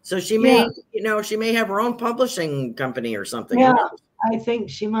 So she may, she may have her own publishing company or something. Yeah, I think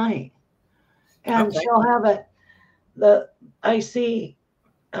she might. And she'll have it. I see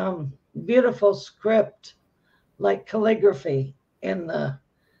beautiful script, like calligraphy in the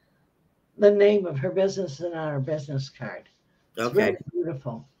name of her business and on her business card. It's really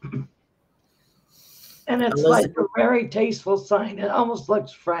beautiful. And it's like a very tasteful sign. It almost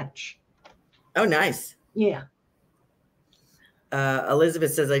looks French. Oh, nice. Yeah.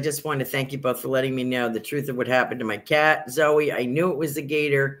 Elizabeth says, I just want to thank you both for letting me know the truth of what happened to my cat, Zoe. I knew it was the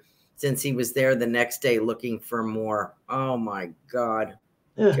gator since he was there the next day looking for more. Oh, my God.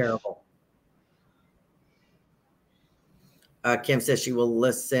 Ugh. Terrible. Kim says she will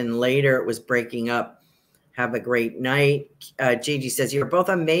listen later. It was breaking up. Have a great night. Gigi says, you're both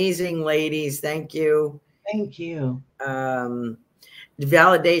amazing ladies. Thank you. Thank you.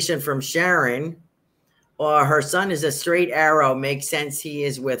 Validation from Sharon. Her son is a straight arrow. Makes sense. He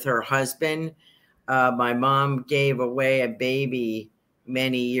is with her husband. My mom gave away a baby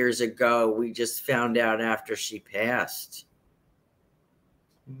many years ago. We just found out after she passed.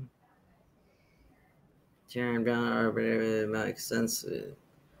 Sharon, makes sense.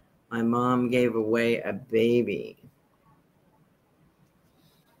 My mom gave away a baby.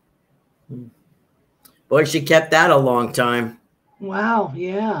 Boy, she kept that a long time. Wow,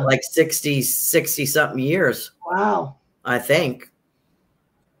 yeah. Like 60 something years. Wow. I think.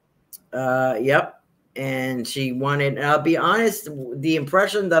 Yep. And she wanted, and I'll be honest, the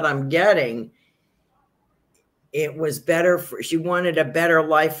impression that I'm getting, it was better she wanted a better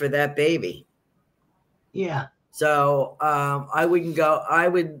life for that baby. Yeah. So I wouldn't go, I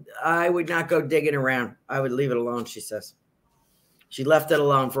would not go digging around. I would leave it alone, she says. She left it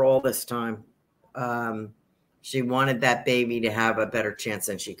alone for all this time. She wanted that baby to have a better chance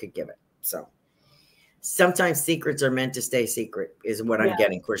than she could give it. So sometimes secrets are meant to stay secret is what I'm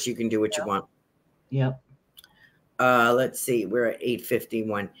getting. Of course, you can do what you want. Yep. Let's see. We're at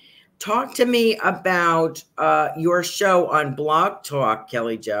 8:51. Talk to me about your show on Blog Talk,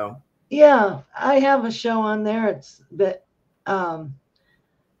 Kelly Jo. Yeah, I have a show on there. It's that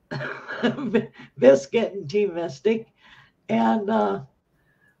Biscuit and Tea Mystic. And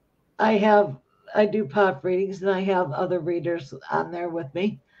I do pop readings, and I have other readers on there with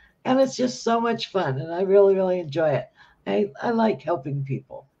me. And it's just so much fun, and I really, really enjoy it. I like helping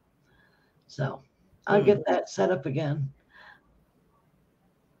people. So I'll get that set up again.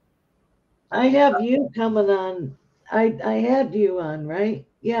 I have you coming on. I had you on, right?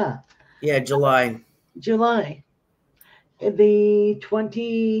 Yeah. Yeah, July. July. The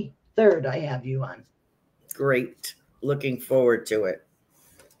 23rd, I have you on. Great. Looking forward to it.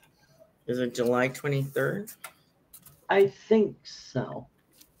 Is it July 23rd? I think so.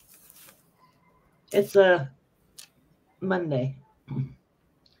 It's a Monday.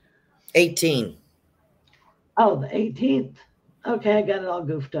 18. Oh, the 18th. Okay, I got it all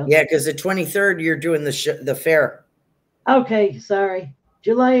goofed up. Yeah, because the 23rd, you're doing the fair. Okay, sorry.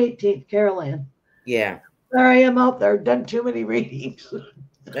 July 18th, Carol Ann. Yeah. Sorry, I'm out there. Done too many readings.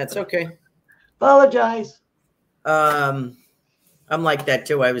 That's okay. Apologize. I'm like that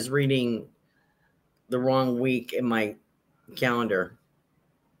too. I was reading the wrong week in my calendar.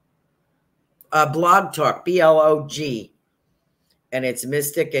 Blog Talk, BLOG. And it's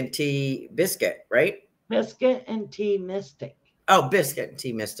Mystic and Tea Biscuit, right? Biscuit and Tea Mystic. Oh, Biscuit and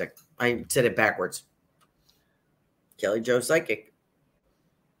Tea Mystic. I said it backwards. Kelly Joe Psychic.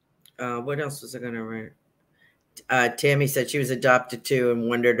 What else was I going to write? Tammy said she was adopted too and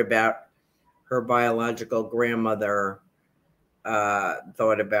wondered about her biological grandmother.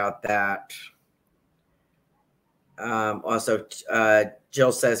 Thought about that. Also,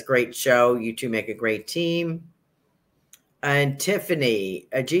 Jill says, great show. You two make a great team. And Tiffany,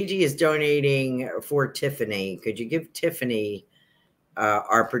 Gigi is donating for Tiffany. Could you give Tiffany,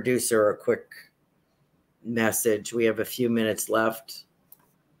 our producer, a quick message? We have a few minutes left.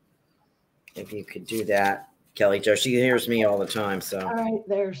 If you could do that, Kelly Jo. She hears me all the time. So all right,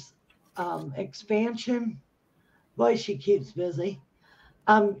 there's expansion. Boy, she keeps busy.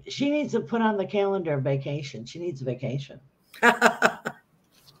 She needs to put on the calendar vacation. She needs a vacation.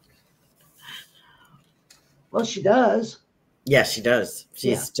 Well, she does. Yes, she does.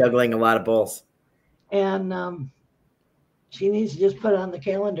 She's juggling a lot of balls. And she needs to just put it on the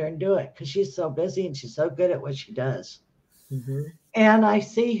calendar and do it because she's so busy and she's so good at what she does. Mm-hmm. And I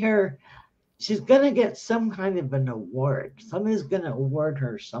see her, she's going to get some kind of an award. Somebody's going to award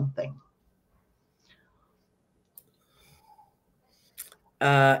her something.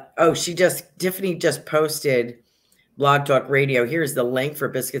 Tiffany just posted Blog Talk Radio. Here's the link for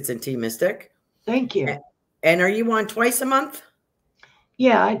Biscuits and Tea Mystic. Thank you. And are you on twice a month?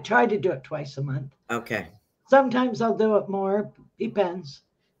 Yeah, I try to do it twice a month. Okay. Sometimes I'll do it more. Depends.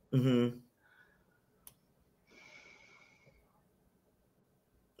 Mm-hmm.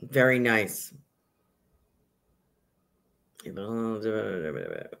 Very nice. What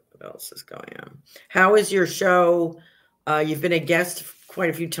else is going on? How is your show? You've been a guest quite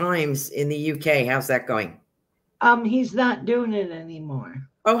a few times in the UK. How's that going? He's not doing it anymore.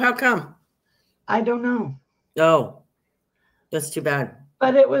 Oh, how come? I don't know. Oh, that's too bad.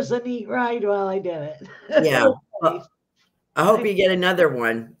 But it was a neat ride while I did it. Yeah. Well, I hope you get another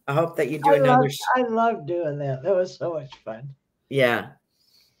one. I hope that you do another. I love doing that. That was so much fun. Yeah.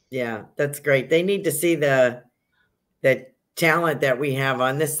 Yeah, that's great. They need to see the talent that we have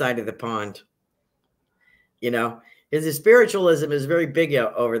on this side of the pond. You know, because the spiritualism is very big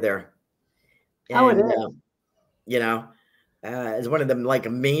over there. And, it is. You know, it's one of them like a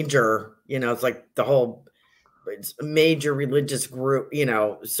major, you know, it's like the whole it's a major religious group, you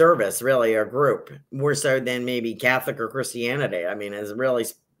know, service, really, or group, more so than maybe Catholic or Christianity. I mean, it's really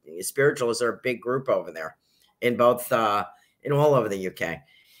spiritualists are a big group over there in both, in all over the UK.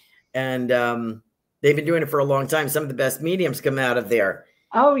 And they've been doing it for a long time. Some of the best mediums come out of there.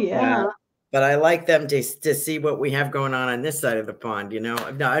 Oh, yeah. But I like them to see what we have going on this side of the pond. You know,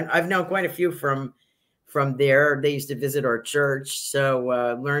 I've known quite a few from there. They used to visit our church,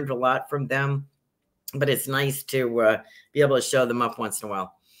 so learned a lot from them. But it's nice to be able to show them up once in a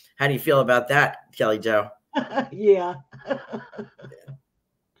while. How do you feel about that, Kelly Jo? Yeah.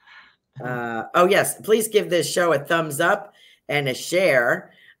 Oh, yes. Please give this show a thumbs up and a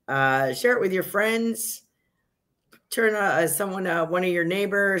share. Share it with your friends. Turn one of your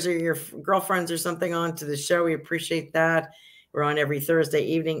neighbors or your girlfriends or something on to the show. We appreciate that. We're on every Thursday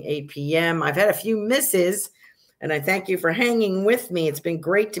evening, 8 p.m. I've had a few misses, and I thank you for hanging with me. It's been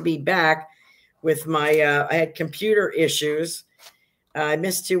great to be back with my, I had computer issues. I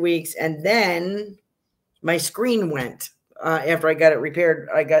missed 2 weeks, and then my screen went. After I got it repaired,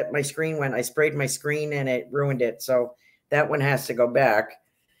 my screen went. I sprayed my screen, and it ruined it. So that one has to go back.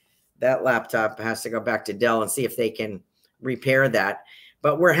 That laptop has to go back to Dell and see if they can repair that.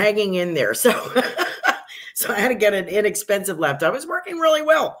 but we're hanging in there. So, so I had to get an inexpensive laptop. It was working really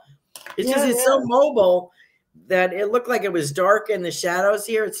well. It's just, it's so mobile that it looked like it was dark in the shadows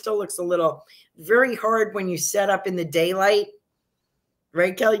here. It still looks a little very hard when you set up in the daylight.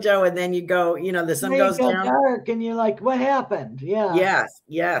 Right, Kelly Jo? And then you go, you know, the sun goes down. Dark and you're like, what happened? Yeah. Yes,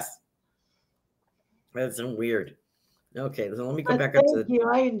 yes. That's so weird. Okay, so let me go back up to Thank you.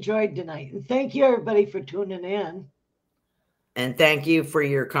 I enjoyed tonight. And thank you, everybody, for tuning in. And thank you for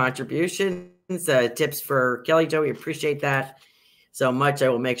your contributions, tips for Kelly Jo. We appreciate that so much. I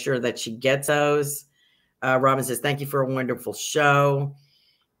will make sure that she gets those. Robin says, thank you for a wonderful show.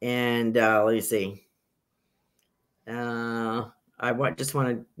 And let me see. Just want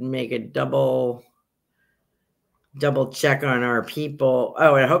to make a double check on our people.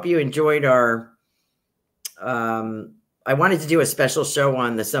 Oh, I hope you enjoyed our, I wanted to do a special show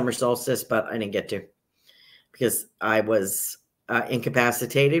on the summer solstice, but I didn't get to because I was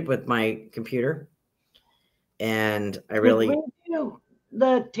incapacitated with my computer. And I really... Did we do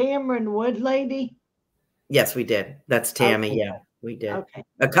the Tamron Wood lady? Yes, we did. That's Tammy. Okay. Yeah, we did. Okay.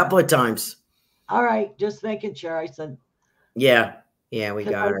 A couple of times. All right. Just making sure. I said... Yeah. Yeah, we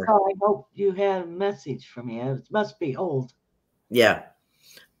got her. I hope you had a message from me. It must be old. Yeah.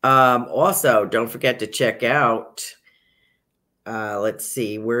 Also, don't forget to check out, let's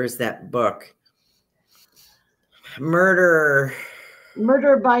see, where's that book? Murder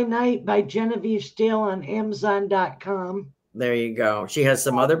by Night by Genevieve Steele on Amazon.com. There you go. She has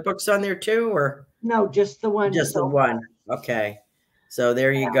some other books on there too, or? No, just the one. Just the one. Okay. So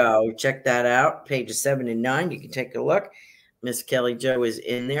there you go. Check that out. Pages 7 and 9. You can take a look. Miss Kelly Jo is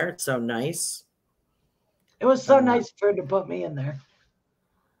in there. It's so nice. It was so nice for her to put me in there.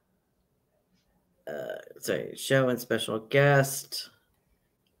 So show and special guest.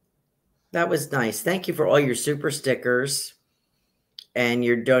 That was nice. Thank you for all your super stickers and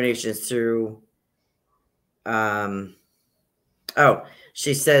your donations through. Oh,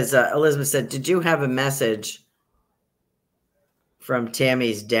 she says, Elizabeth said, did you have a message from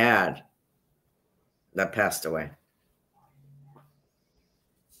Tammy's dad that passed away?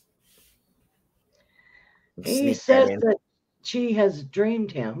 He says that she has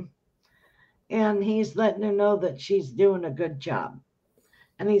dreamed him, and he's letting her know that she's doing a good job,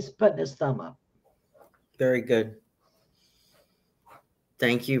 and he's putting his thumb up. Very good.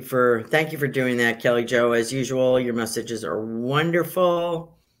 Thank you for doing that, Kelly Jo. As usual, your messages are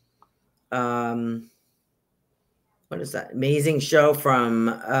wonderful. What is that? Amazing show from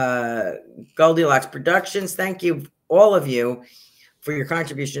Goldilocks Productions. Thank you, all of you, for your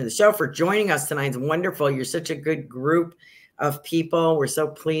contribution to the show, for joining us tonight. It's wonderful. You're such a good group of people. We're so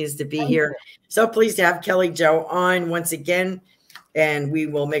pleased to be here. So pleased to have Kelly Jo on once again, and we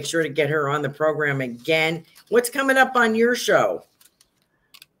will make sure to get her on the program again. What's coming up on your show?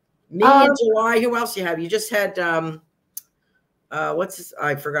 Me in July. Who else you have? You just had, I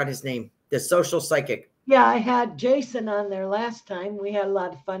forgot his name. The social psychic. Yeah, I had Jason on there last time. We had a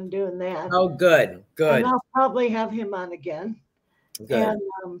lot of fun doing that. Oh, good, good. And I'll probably have him on again. Good.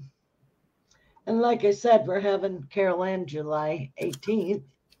 And like I said, we're having Carol Ann July 18th.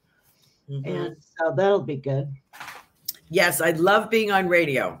 And so that'll be good. Yes, I love being on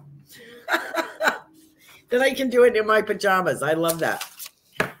radio. Then I can do it in my pajamas. I love that.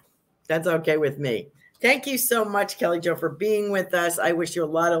 That's okay with me. Thank you so much, Kelly Jo, for being with us. I wish you a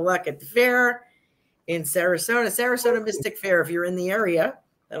lot of luck at the fair in Sarasota Mystic Fair. If you're in the area,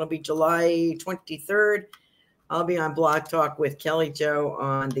 that'll be July 23rd. I'll be on Blog Talk with Kelly Jo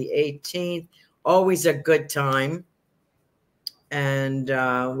on the 18th. Always a good time. And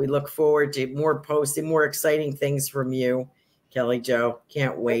we look forward to more posting, more exciting things from you, Kelly Jo.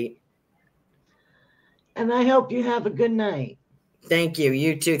 Can't wait. And I hope you have a good night. Thank you.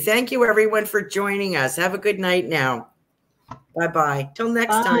 You too. Thank you, everyone, for joining us. Have a good night now. Bye-bye. Till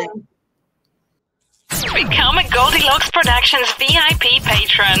next time. Become a Goldilocks Productions VIP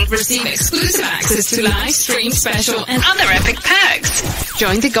patron. Receive exclusive access to live stream special and other epic perks.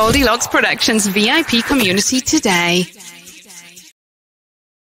 Join the Goldilocks Productions VIP community today.